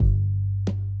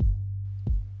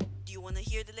Do you want to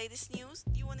hear the latest news?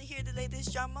 Do you want to hear the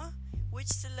latest drama? Which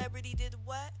celebrity did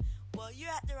what? Well, you're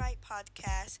at the right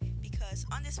podcast because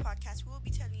on this podcast, we will be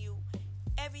telling you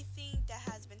everything that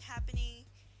has been happening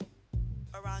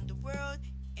around the world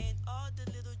and all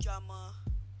the little drama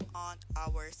on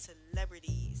our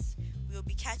celebrities. We will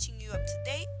be catching you up to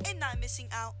date and not missing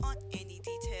out on any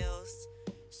details.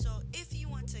 So if you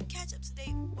want to catch up to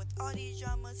date with all these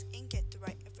dramas and get the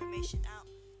right information out,